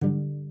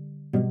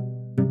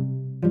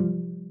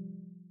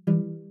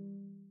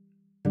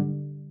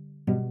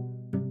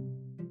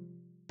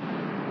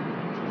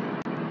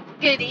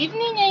Good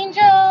evening,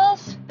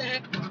 angels.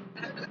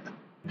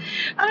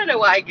 I don't know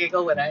why I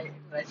giggle when I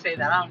say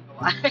that. I don't know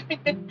why.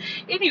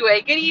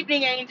 Anyway, good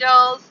evening,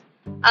 angels.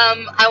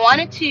 I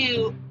wanted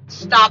to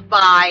stop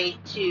by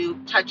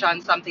to touch on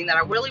something that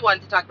I really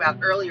wanted to talk about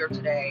earlier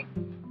today,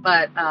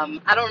 but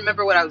I don't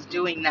remember what I was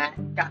doing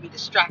that got me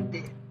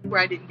distracted,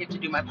 where I didn't get to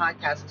do my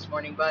podcast this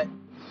morning. But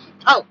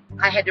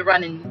I had to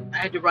run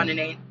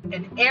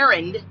an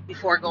errand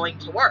before going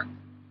to work.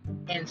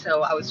 And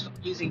so I was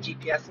using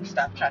GPS and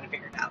stuff trying to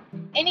figure it out.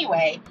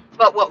 Anyway,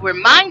 but what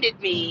reminded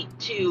me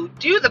to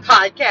do the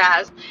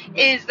podcast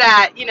is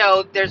that,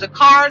 there's a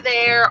car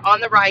there on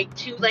the right,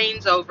 2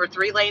 lanes over,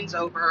 3 lanes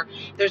over.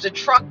 There's a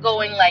truck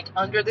going like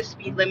under the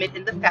speed limit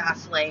in the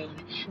fast lane.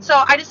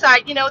 So I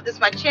decide, this is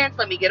my chance,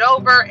 let me get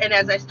over. And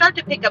as I start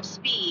to pick up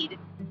speed,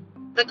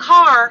 the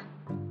car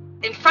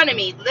in front of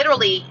me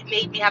literally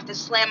made me have to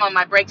slam on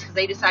my brakes because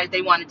they decided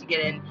they wanted to get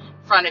in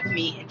front of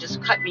me and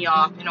just cut me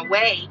off in a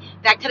way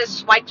that could have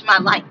swiped my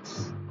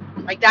lights.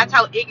 Like, that's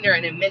how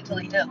ignorant and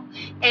mentally ill.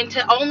 And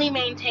to only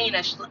maintain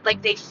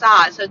like they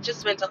saw it, so it's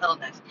just mental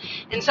illness.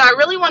 And so I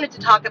really wanted to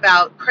talk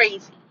about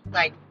crazy.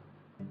 Like,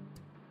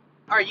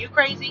 are you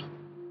crazy?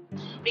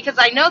 Because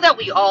I know that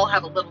we all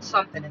have a little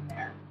something in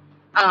there.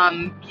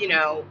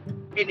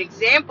 An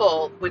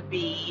example would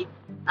be,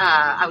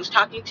 I was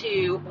talking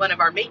to one of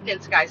our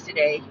maintenance guys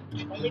today,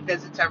 who only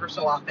visits ever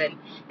so often,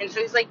 and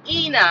so he's like,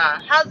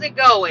 Ina, how's it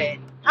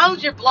going?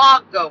 How's your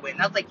blog going?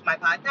 I was like, my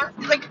podcast?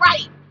 He's like,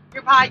 right,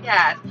 your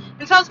podcast.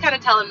 And so I was kind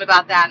of telling him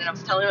about that, and I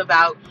was telling him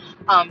about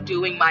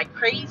doing my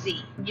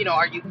crazy,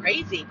 Are You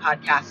Crazy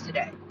podcast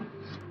today.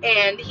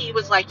 And he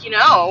was like,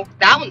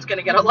 that one's going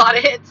to get a lot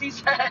of hits, he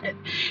said,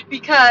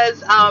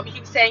 because he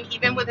was saying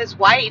even with his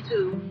wife,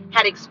 who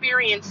had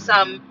experienced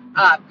some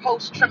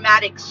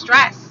post-traumatic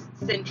stress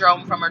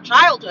syndrome from her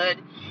childhood,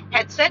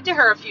 had said to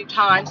her a few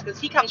times, because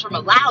he comes from a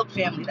loud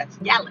family that's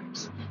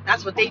yellers.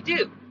 That's what they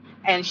do.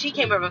 And she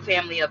came from a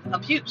family of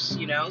abuse,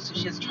 so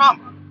she has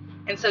trauma.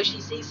 And so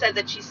he said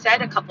that she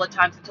said a couple of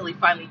times until he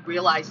finally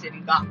realized it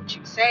and got what she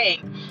was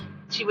saying.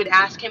 She would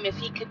ask him if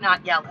he could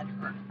not yell at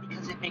her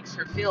because it makes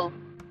her feel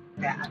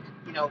bad,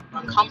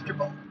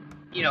 uncomfortable,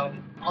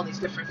 all these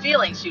different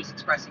feelings she was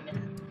expressing to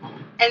him.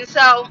 And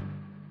so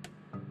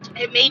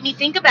it made me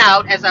think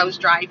about, as I was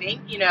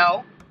driving,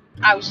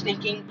 I was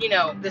thinking,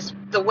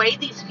 the way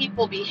these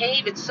people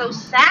behave, it's so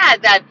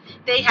sad that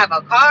they have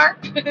a car.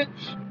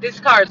 This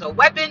car is a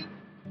weapon,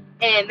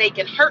 and they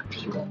can hurt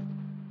people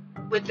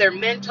with their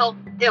mental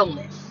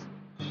illness.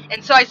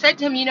 And so I said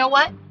to him, you know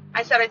what?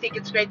 I said, I think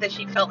it's great that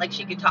she felt like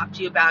she could talk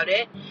to you about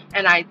it.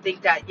 And I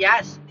think that,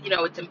 yes,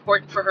 it's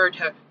important for her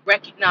to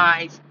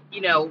recognize,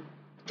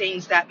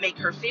 things that make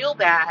her feel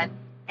bad.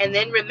 And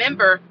then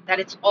remember that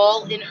it's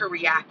all in her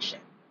reaction.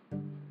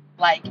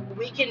 Like,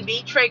 we can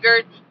be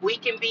triggered, we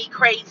can be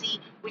crazy,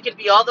 we can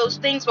be all those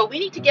things, but we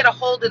need to get a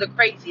hold of the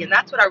crazy. And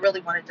that's what I really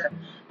wanted to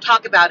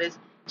talk about, is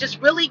just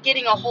really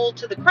getting a hold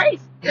to the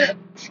crazy.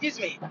 Excuse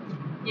me.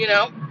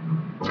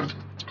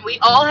 We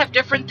all have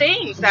different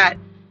things that,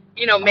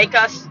 make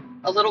us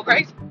a little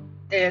crazy.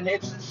 And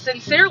it's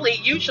sincerely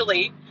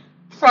usually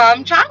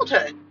from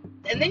childhood.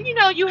 And then,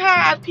 you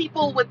have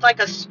people with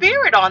like a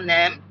spirit on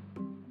them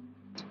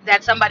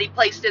that somebody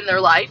placed in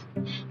their life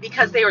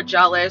because they were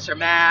jealous or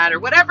mad or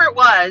whatever it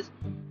was,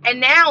 and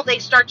now they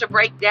start to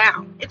break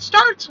down. It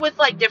starts with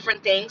like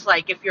different things,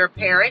 like if you're a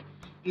parent,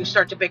 you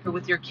start to bicker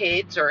with your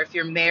kids, or if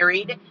you're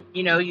married,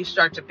 you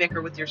start to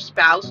bicker with your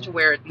spouse to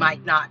where it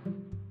might not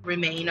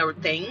remain a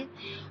thing.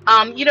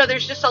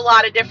 There's just a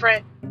lot of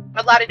different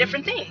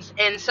things.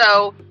 And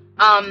so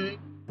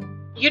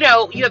you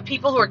have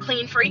people who are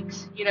clean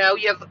freaks. You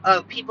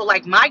have people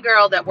like my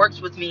girl that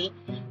works with me,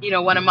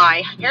 one of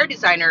my hair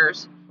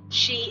designers.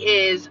 She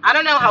is, I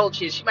don't know how old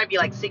she is. She might be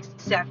like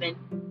 67,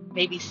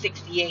 maybe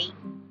 68,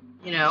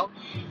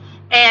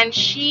 And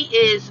she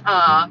is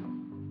a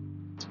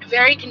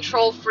very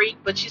control freak,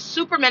 but she's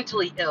super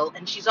mentally ill.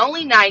 And she's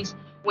only nice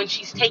when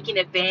she's taking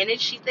advantage,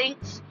 she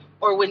thinks,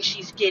 or when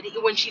she's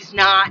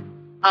not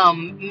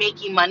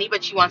making money,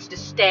 but she wants to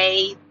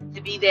stay, to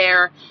be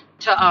there,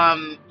 to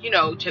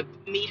to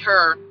meet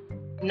her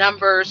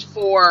numbers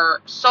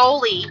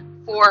solely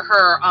for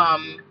her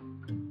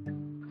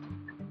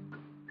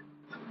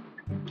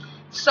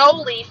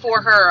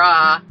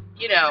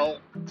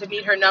to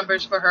meet her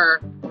numbers for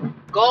her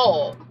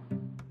goal.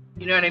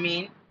 You know what I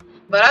mean?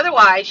 But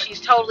otherwise,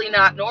 she's totally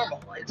not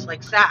normal. It's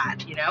like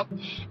sad,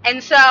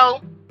 And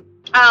so,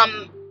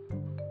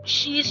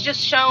 she's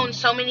just shown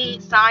so many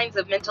signs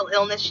of mental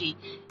illness. She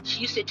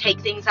used to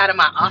take things out of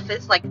my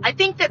office. Like, I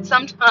think that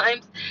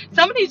sometimes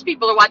some of these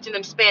people are watching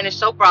them Spanish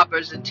soap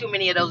operas and too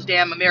many of those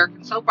damn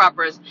American soap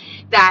operas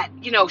that,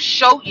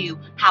 show you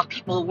how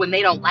people, when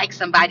they don't like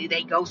somebody,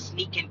 they go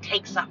sneak and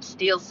take something,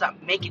 steal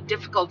something, make it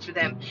difficult for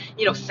them,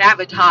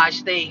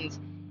 sabotage things.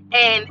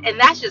 And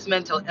that's just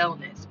mental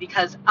illness,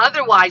 because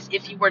otherwise,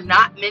 if you were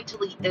not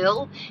mentally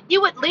ill,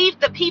 you would leave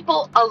the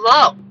people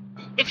alone.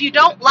 If you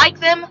don't like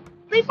them,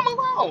 leave them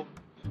alone.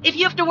 If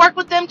you have to work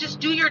with them, just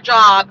do your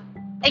job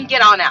and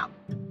get on out.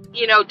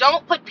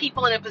 Don't put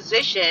people in a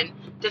position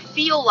to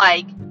feel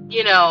like,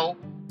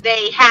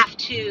 they have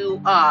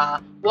to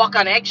walk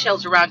on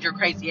eggshells around your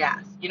crazy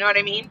ass. You know what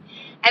I mean?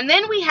 And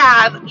then we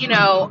have,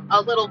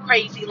 a little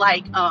crazy,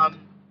 like,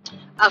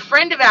 a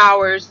friend of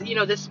ours,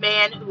 this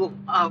man who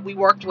we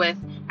worked with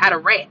at a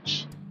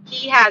ranch.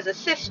 He has a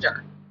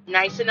sister,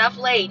 nice enough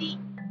lady,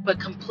 but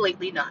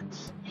completely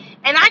nuts.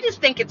 And I just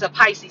think it's a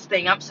Pisces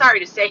thing. I'm sorry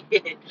to say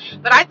it,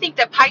 but I think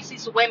that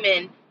Pisces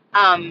women,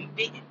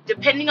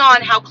 depending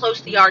on how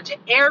close they are to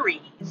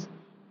Aries,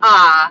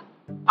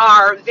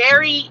 are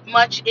very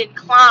much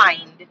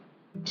inclined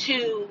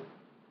to,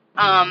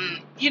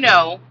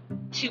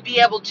 to be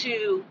able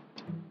to,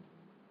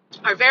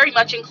 are very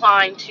much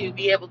inclined to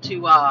be able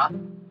to,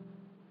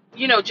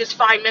 just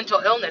find mental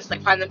illness,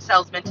 like find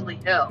themselves mentally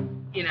ill,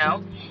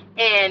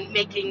 and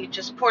making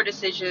just poor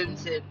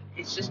decisions, and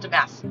it's just a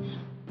mess.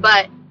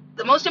 But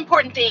the most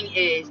important thing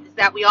is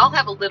that we all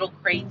have a little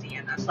crazy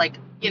in us. Like,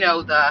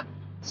 the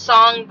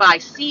song by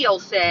Seal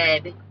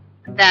said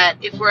that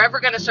if we're ever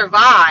going to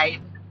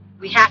survive,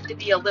 we have to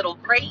be a little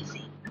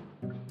crazy.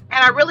 And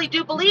I really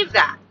do believe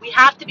that. We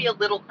have to be a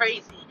little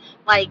crazy.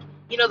 Like,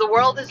 the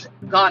world is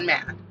gone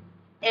mad.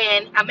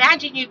 And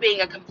imagine you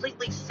being a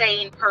completely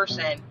sane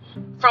person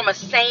from a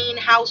sane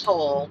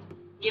household,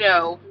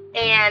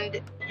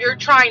 and you're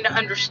trying to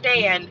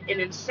understand an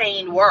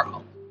insane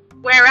world.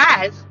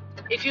 Whereas,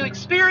 if you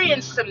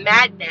experienced some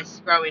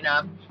madness growing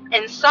up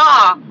and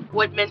saw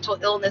what mental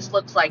illness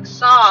looks like,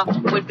 saw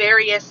what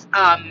various,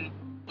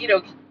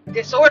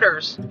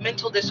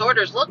 mental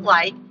disorders look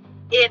like,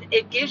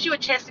 it gives you a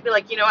chance to be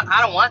like,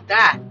 I don't want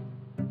that.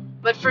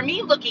 But for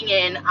me, looking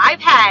in,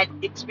 I've had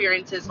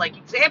experiences, like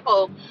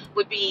example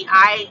would be,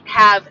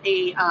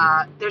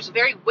 there's a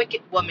very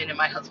wicked woman in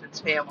my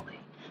husband's family,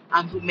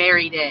 who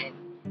married in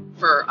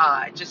for,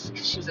 just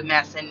because she was a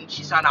mess and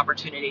she saw an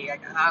opportunity.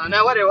 I don't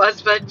know what it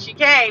was, but she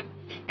came,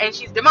 and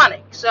she's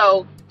demonic.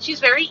 So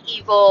she's very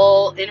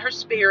evil in her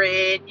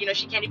spirit.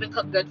 She can't even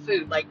cook good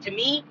food. Like, to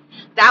me,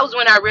 that was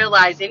when I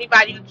realized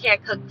anybody who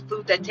can't cook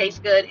food that tastes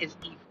good is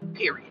evil,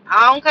 period.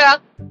 I don't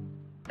cook.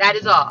 That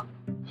is all.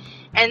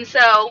 And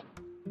so,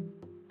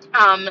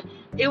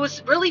 it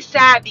was really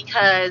sad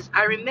because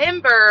I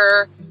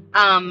remember,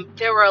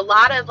 there were a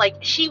lot of, like,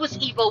 she was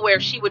evil where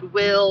she would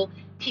will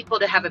people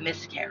to have a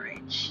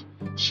miscarriage.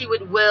 She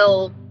would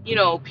will,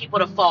 people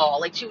to fall.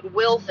 Like, she would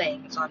will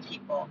things on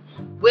people.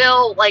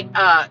 Will, like,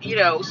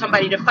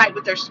 somebody to fight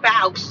with their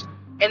spouse.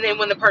 And then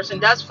when the person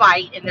does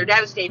fight and they're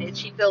devastated,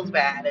 she feels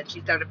bad and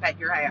she's there to pet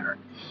your hair.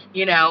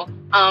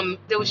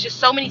 There was just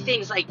so many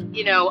things, like,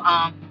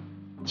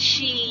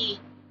 she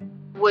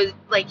was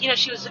like,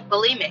 she was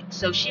bulimic,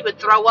 so she would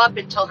throw up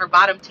until her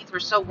bottom teeth were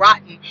so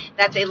rotten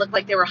that they looked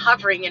like they were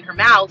hovering in her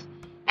mouth,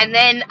 and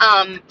then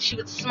she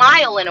would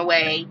smile in a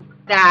way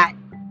that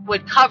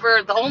would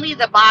cover only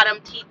the bottom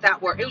teeth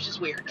that were, it was just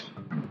weird.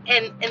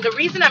 And the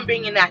reason I'm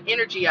bringing that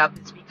energy up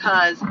is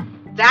because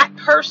that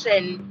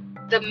person,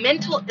 the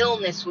mental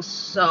illness was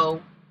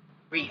so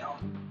real,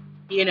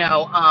 it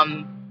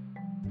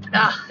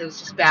was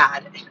just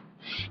bad.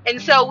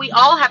 And so we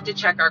all have to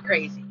check our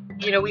crazy.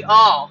 We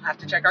all have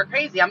to check our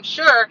crazy. I'm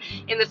sure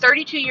in the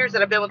 32 years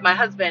that I've been with my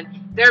husband,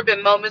 there have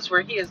been moments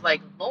where he is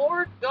like,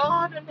 Lord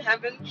God in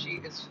heaven, she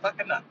is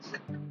fucking nuts.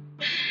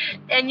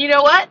 And you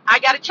know what? I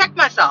got to check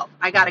myself.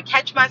 I got to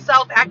catch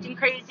myself acting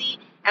crazy,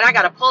 and I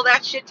got to pull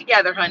that shit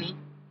together, honey.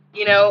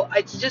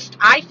 It's just,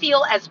 I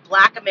feel as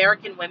Black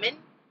American women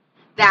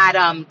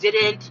that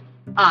didn't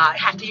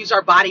have to use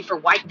our body for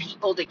white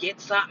people to get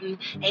something,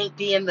 ain't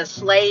being the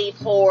slave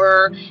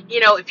whore,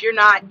 if you're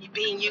not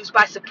being used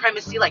by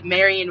supremacy, like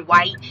marrying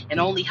white and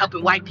only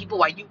helping white people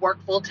while you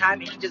work full time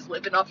and you just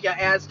living off your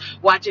ass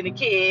watching the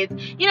kids,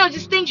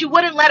 just things you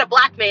wouldn't let a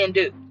Black man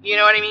do. You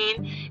know what I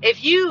mean?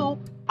 If you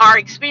are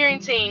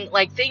experiencing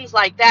like things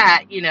like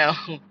that,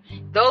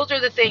 those are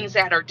the things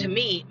that are, to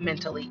me,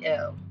 mentally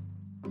ill.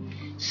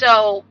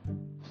 So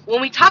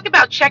when we talk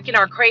about checking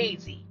our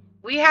crazy,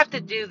 we have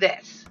to do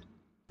this.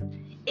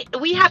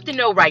 We have to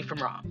know right from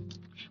wrong.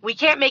 We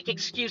can't make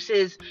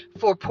excuses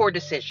for poor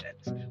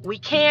decisions. We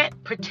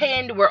can't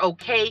pretend we're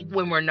okay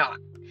when we're not.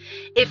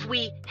 If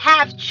we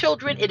have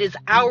children, it is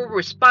our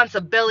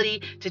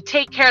responsibility to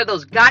take care of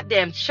those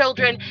goddamn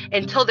children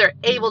until they're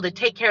able to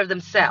take care of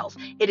themselves.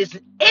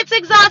 It's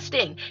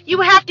exhausting.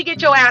 You have to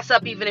get your ass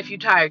up even if you're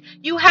tired.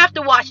 You have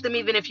to watch them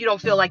even if you don't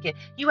feel like it.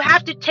 You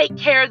have to take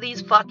care of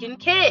these fucking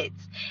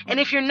kids. And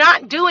if you're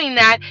not doing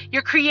that,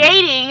 you're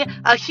creating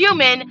a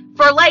human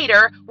for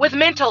later with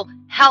mental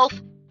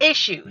health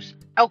issues.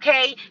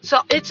 Okay, so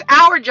it's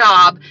our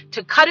job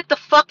to cut it the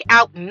fuck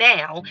out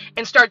now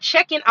and start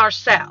checking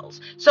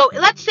ourselves. So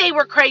let's say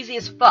we're crazy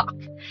as fuck,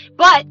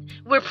 but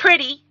we're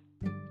pretty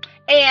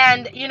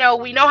and,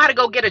 we know how to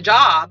go get a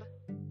job,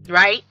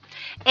 right?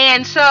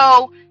 And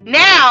so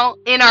now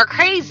in our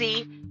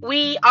crazy,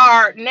 we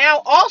are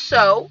now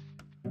also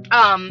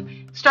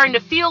starting to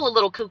feel a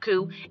little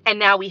cuckoo, and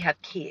now we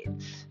have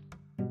kids.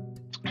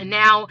 And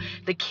now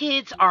the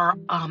kids are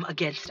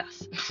against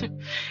us.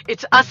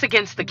 It's us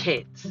against the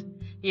kids.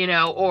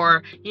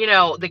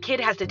 The kid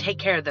has to take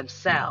care of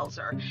themselves,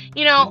 or,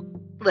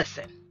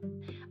 listen,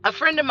 A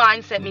friend of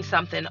mine sent me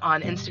something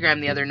on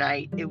Instagram the other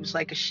night. It was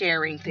like a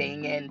sharing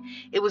thing, and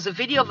it was a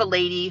video of a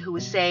lady who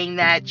was saying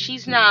that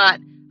she's not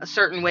a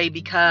certain way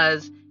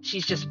because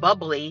she's just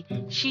bubbly.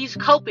 She's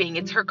coping.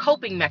 It's her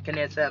coping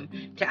mechanism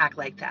to act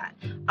like that.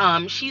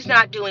 She's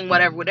not doing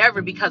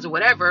whatever because of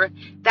whatever.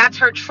 That's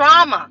her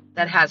trauma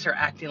that has her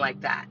acting like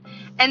that.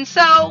 And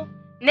so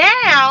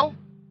now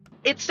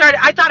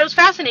I thought it was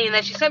fascinating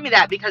that she sent me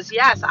that, because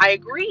yes, I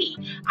agree.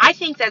 I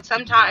think that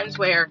sometimes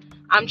where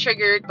I'm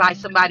triggered by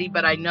somebody,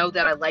 but I know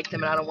that I like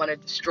them and I don't want to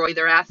destroy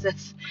their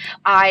assets,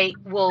 I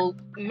will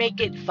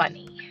make it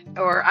funny,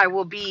 or I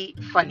will be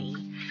funny.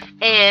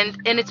 And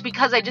it's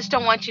because I just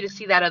don't want you to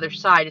see that other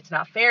side. It's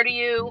not fair to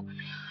you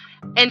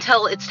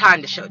until it's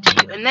time to show it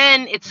to you. And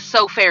then it's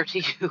so fair to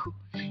you,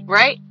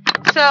 right?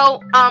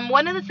 So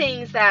one of the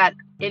things that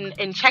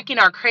in checking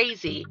our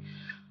crazy,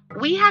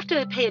 we have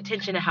to pay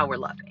attention to how we're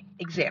loving.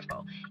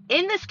 Example,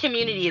 in this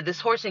community, this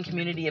horsing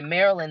community in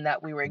Maryland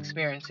that we were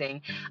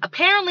experiencing,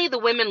 apparently the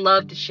women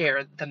love to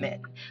share the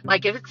men.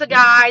 Like if it's a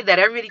guy that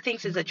everybody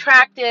thinks is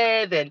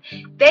attractive, and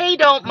they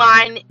don't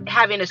mind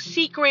having a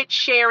secret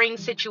sharing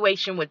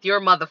situation with your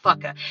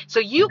motherfucker.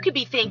 So you could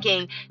be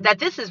thinking that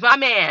this is my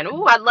man.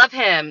 Ooh, I love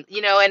him,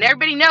 and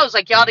everybody knows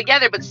like y'all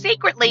together, but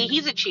secretly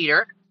he's a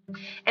cheater.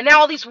 And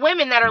now all these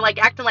women that are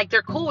like acting like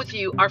they're cool with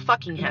you are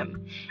fucking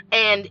him.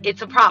 And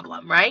it's a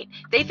problem, right?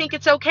 They think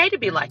it's okay to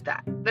be like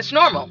that. That's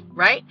normal,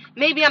 right?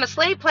 Maybe on a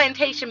slave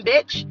plantation,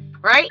 bitch,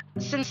 right?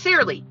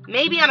 Sincerely,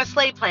 maybe on a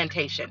slave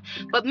plantation.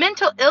 But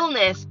mental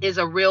illness is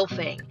a real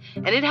thing.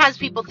 And it has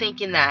people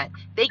thinking that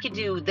they could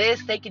do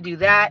this, they could do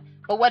that.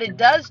 But what it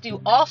does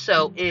do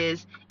also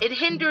is it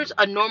hinders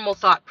a normal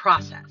thought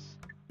process.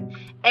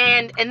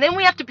 And then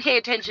we have to pay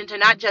attention to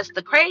not just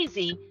the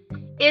crazy.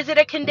 Is it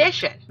a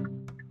condition?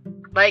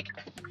 Like,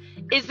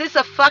 is this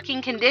a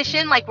fucking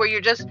condition? Like where you're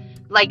just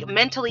like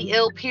mentally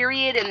ill,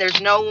 period, and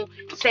there's no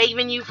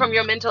saving you from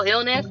your mental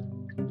illness?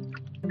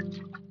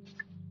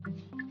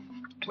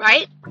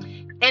 Right?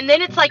 And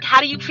then it's like,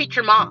 how do you treat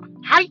your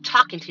mom? How are you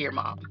talking to your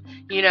mom?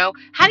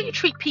 How do you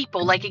treat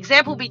people? Like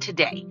example would be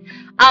today.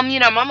 I'm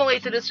on my way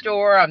to the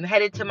store. I'm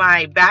headed to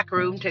my back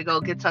room to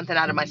go get something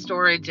out of my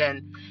storage,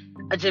 and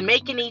a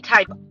Jamaican-y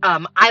type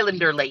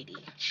islander lady.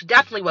 She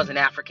definitely wasn't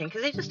African,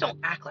 because they just don't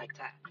act like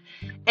that.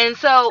 And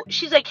so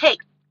she's like, hey,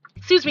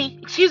 excuse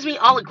me,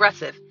 all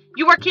aggressive.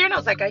 You work here? And I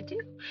was like, I do.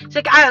 She's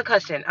like, I have a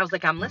question. I was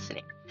like, I'm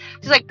listening.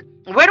 She's like,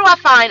 where do I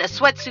find a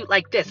sweatsuit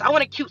like this? I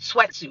want a cute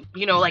sweatsuit,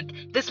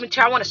 like this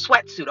material. I want a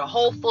sweatsuit, a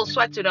whole full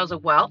sweatsuit. I was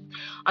like, well,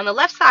 on the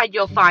left side,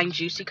 you'll find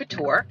Juicy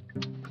Couture.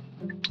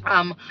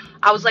 I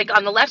was like,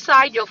 on the left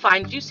side, you'll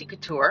find Juicy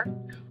Couture.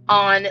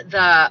 On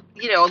the,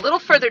 a little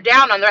further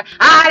down on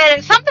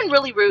the, something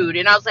really rude.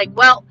 And I was like,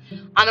 well,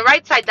 on the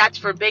right side, that's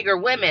for bigger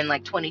women,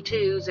 like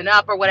 22s and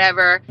up or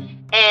whatever.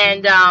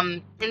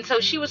 And so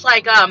she was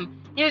like,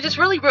 just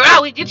really rude.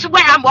 Oh, it's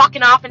where I'm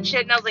walking off and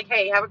shit. And I was like,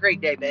 hey, have a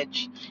great day,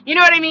 bitch. You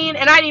know what I mean?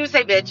 And I didn't even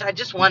say bitch. I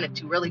just wanted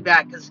to really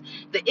bad, because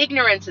the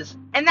ignorance is,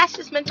 and that's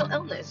just mental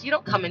illness. You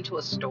don't come into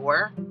a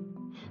store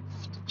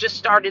just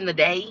starting the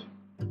day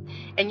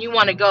and you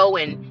want to go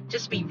and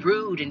just be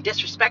rude and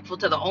disrespectful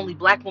to the only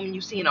black woman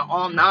you see in an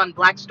all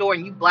non-black store,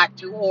 and you black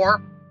too,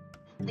 whore.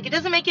 Like, it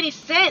doesn't make any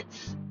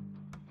sense.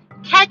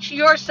 Catch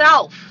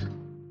yourself.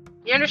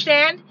 You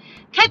understand?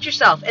 Catch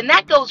yourself. And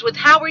that goes with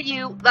how are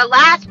you, the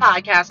last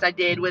podcast I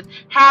did with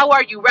how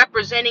are you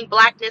representing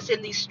blackness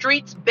in these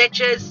streets,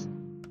 bitches?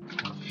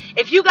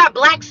 If you got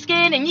black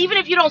skin, and even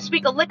if you don't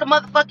speak a lick of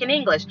motherfucking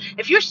English,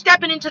 if you're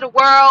stepping into the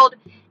world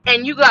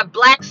and you got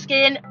black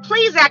skin,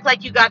 please act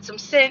like you got some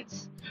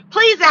sense.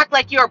 Please act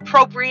like you're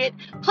appropriate.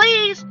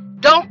 Please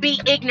don't be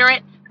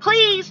ignorant.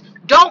 Please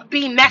don't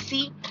be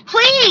messy.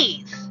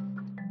 Please.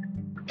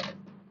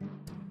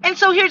 And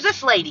so here's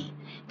this lady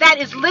that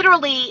is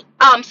literally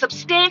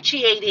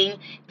substantiating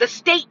the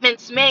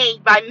statements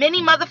made by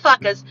many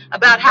motherfuckers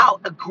about how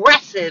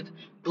aggressive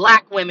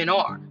black women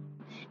are.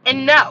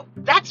 And no,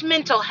 that's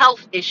mental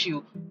health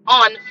issue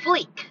on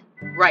fleek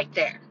right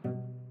there,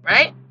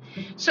 right?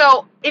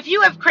 So if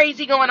you have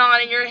crazy going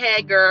on in your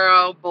head,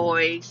 girl,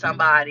 boy,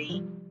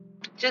 somebody,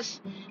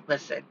 just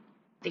listen.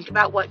 Think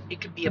about what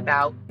it could be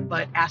about,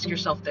 but ask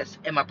yourself this.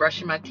 Am I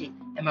brushing my teeth?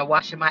 Am I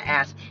washing my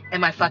ass?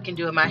 Am I fucking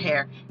doing my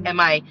hair? Am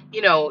I,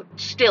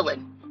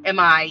 stealing? Am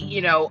I,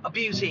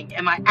 abusing?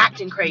 Am I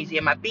acting crazy?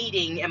 Am I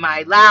beating? Am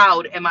I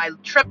loud? Am I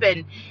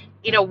tripping?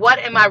 What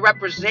am I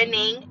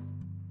representing?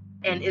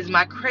 And is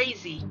my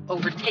crazy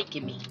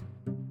overtaking me?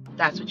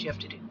 That's what you have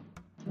to do.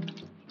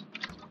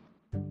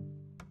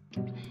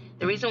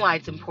 The reason why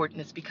it's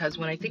important is because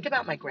when I think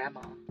about my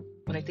grandma,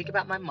 when I think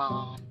about my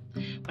mom,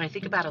 when I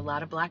think about a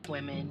lot of black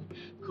women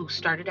who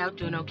started out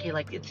doing okay,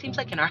 like it seems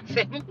like in our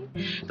family,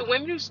 the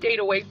women who stayed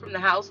away from the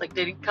house, like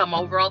they didn't come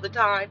over all the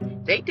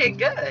time, they did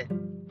good,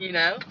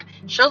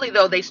 Surely,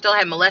 though, they still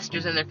had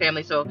molesters in their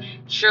family, so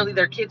surely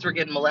their kids were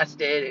getting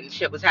molested and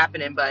shit was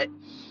happening, but,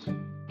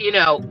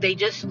 they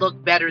just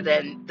looked better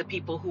than the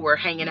people who were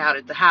hanging out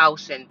at the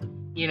house and,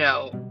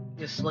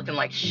 just looking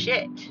like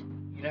shit.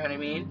 You know what I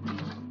mean?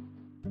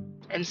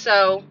 And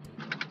so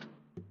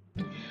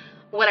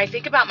when I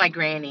think about my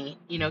granny,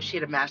 she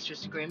had a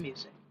master's degree in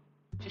music.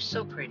 She's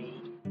so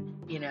pretty.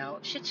 She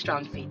had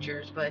strong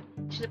features, but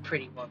she's a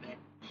pretty woman.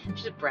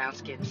 She's a brown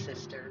skinned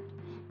sister.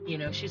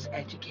 She's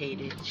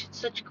educated. She had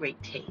such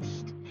great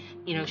taste.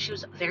 She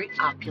was very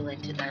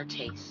opulent in her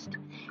taste.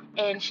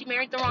 And she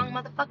married the wrong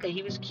motherfucker.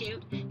 He was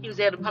cute. He was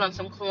able to put on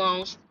some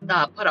cologne,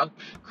 put a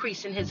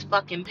crease in his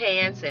fucking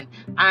pants, and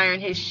iron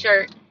his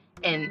shirt,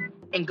 and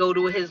go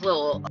to his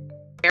little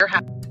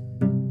warehouse